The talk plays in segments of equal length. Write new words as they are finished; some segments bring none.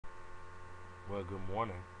Well, good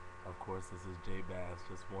morning. Of course, this is Jay Bass.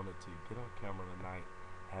 Just wanted to get on camera tonight.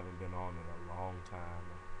 Haven't been on in a long time.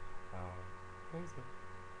 Things have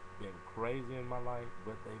been crazy in my life,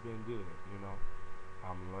 but they've been good.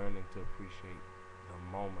 I'm learning to appreciate the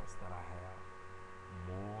moments that I have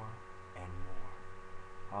more and more.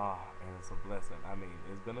 And it's a blessing. I mean,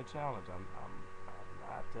 it's been a challenge. I'm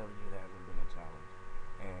not telling you it hasn't been a challenge.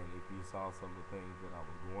 And if you saw some of the things that I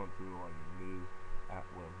was going through, or you knew,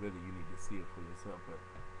 well, really, you need to see it for yourself. But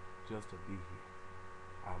just to be here,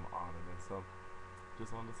 I'm honored. And so,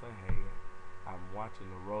 just wanted to say, hey, I'm watching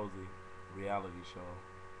the Rosie reality show,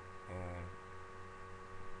 and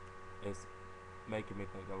it's making me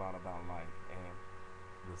think a lot about life and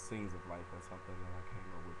the scenes of life. That's something that I came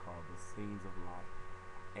up with called the scenes of life.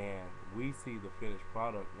 And we see the finished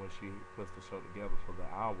product when she puts the show together for the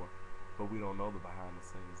hour, but we don't know the behind the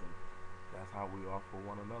scenes. And that's how we are for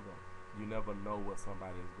one another. You never know what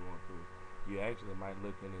somebody is going through. You actually might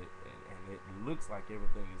look in it, and it looks like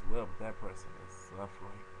everything is well, but that person is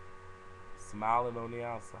suffering, smiling on the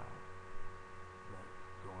outside, but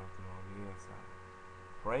going through on the inside.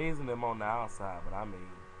 Praising them on the outside, but I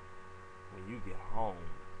mean, when you get home,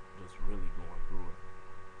 just really going through it.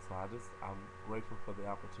 So I'm grateful for the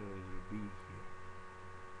opportunity to be here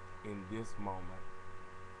in this moment.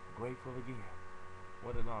 Grateful again.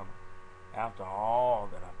 What an honor. After all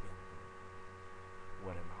that I've been through,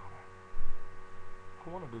 what an honor. I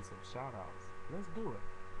want to do some shout outs. Let's do it.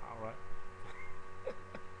 All right.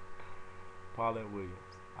 Paulette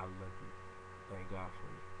Williams, I love you. Thank God for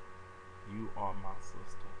you. You are my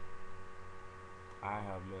sister. I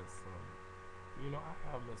have met some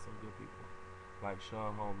good people. Like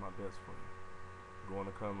Sean Holmes, my best friend. Going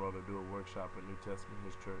to Conroe to do a workshop at New Testament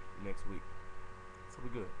His Church next week. So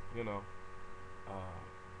we're good.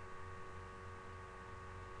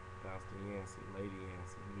 Pastor Yancey, Lady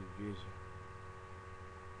Yancey, New Vision.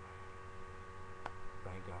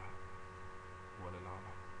 Thank God. What an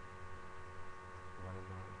honor. What an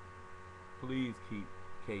honor. Please keep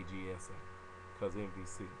KGSing, because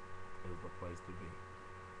MVC is the place to be.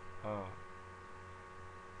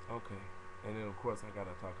 Okay. And then, of course, I got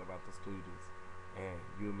to talk about the students. And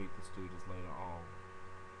you'll meet the students later on.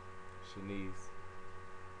 Shanice,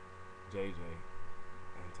 JJ,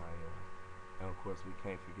 and Tyler. And, of course, we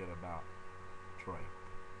can't forget about Trayvon.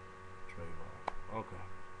 Okay.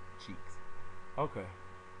 Cheeks. Okay.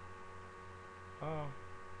 I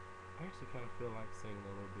actually kind of feel like singing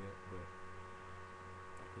a little bit, but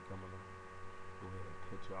I think I'm going to go ahead and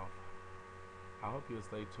cut you off. I hope you'll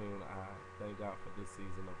stay tuned. I thank God for this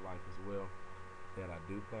season of life as well, that I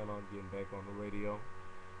do plan on getting back on the radio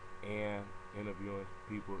and interviewing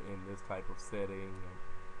people in this type of setting. And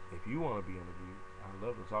if you want to be interviewed, I'd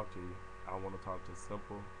love to talk to you. I want to talk to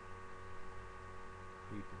simple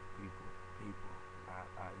people.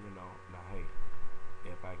 Now hey,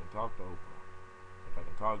 if I can talk to Oprah, if I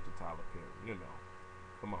can talk to Tyler Perry,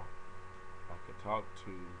 come on. If I could talk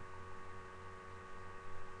to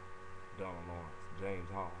Donald Lawrence, James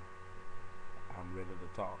Hall, I'm ready to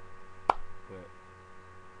talk. But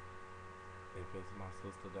if it's my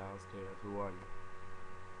sister downstairs, who are you?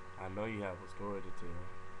 I know you have a story to tell.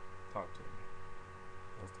 Talk to me.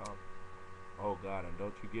 Let's talk. Oh God, and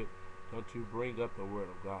don't you bring up the word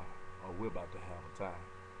of God, or we're about to have a time.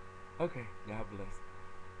 Okay, God bless.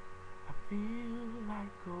 I feel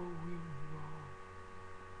like going on.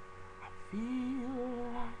 I feel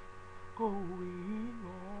like going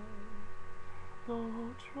on.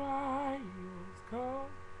 Though trials come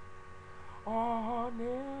on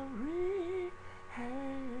every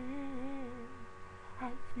hand,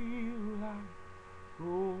 I feel like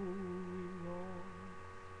going on.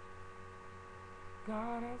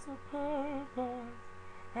 God has a purpose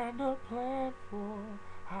and a plan for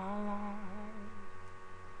our lives.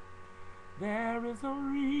 There is a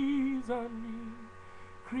reason He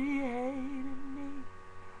created me.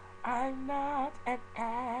 I'm not an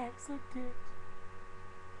accident,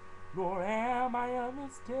 nor am I a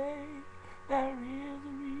mistake. There is a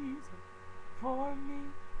reason for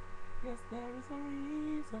me. Yes, there is a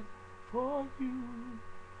reason for you.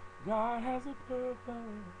 God has a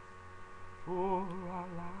purpose for our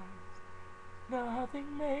lives.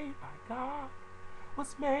 Nothing made by God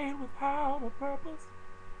was made without a purpose.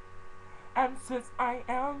 And since I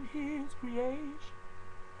am His creation,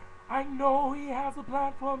 I know He has a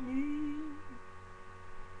plan for me.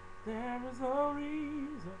 There is a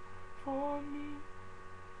reason for me.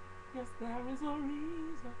 Yes, there is a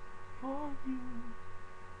reason for you.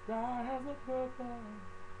 God has a purpose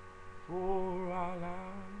for our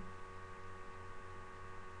lives.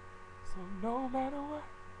 So no matter what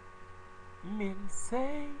men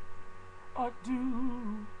say or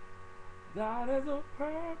do. God has a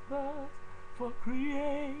purpose for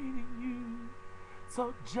creating you.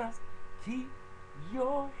 So just keep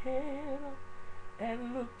your head up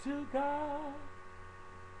and look to God,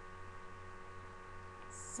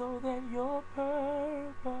 so that your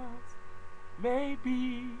purpose may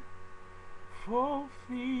be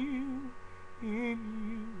fulfilled in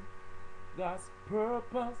you. God's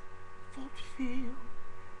purpose fulfilled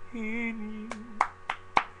in you.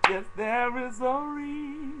 Yes, there is a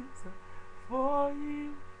reason for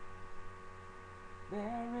you.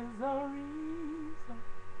 There is a reason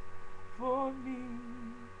for me.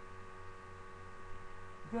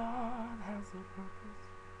 God has a purpose.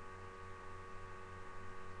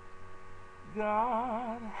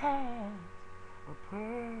 God has a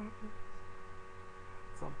purpose.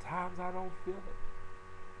 Sometimes I don't feel it.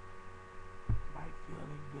 Might feel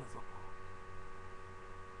invisible.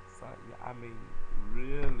 So, yeah, I mean,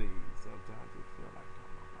 really, sometimes you feel like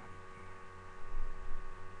don't nobody care.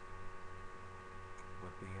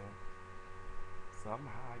 But then,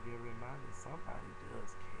 somehow I get reminded somebody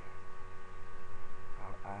does care.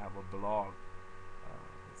 I have a blog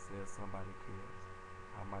that says somebody cares.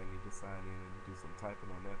 I might need to sign in and do some typing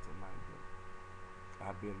on that tonight. But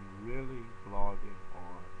I've been really blogging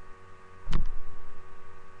on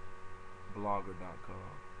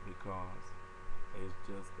blogger.com because it's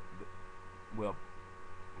just, well,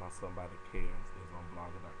 my somebody cares is on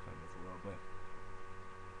blogger.com as well, but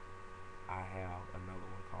I have another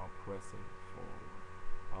one called Pressing Forward.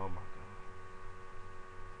 Oh my God.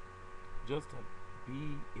 Just to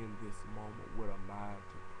be in this moment with a mind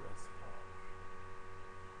to press forward.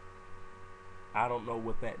 I don't know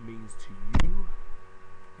what that means to you,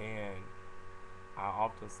 and I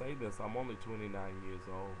often say this, I'm only 29 years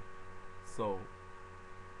old, so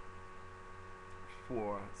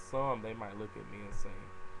for some they might look at me and say,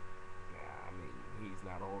 yeah, I mean, he's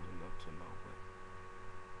not old enough to know, but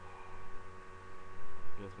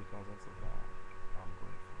just because I survived, I'm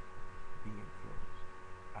grateful. Be encouraged.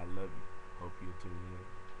 I love you. Hope you tune in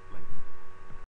later.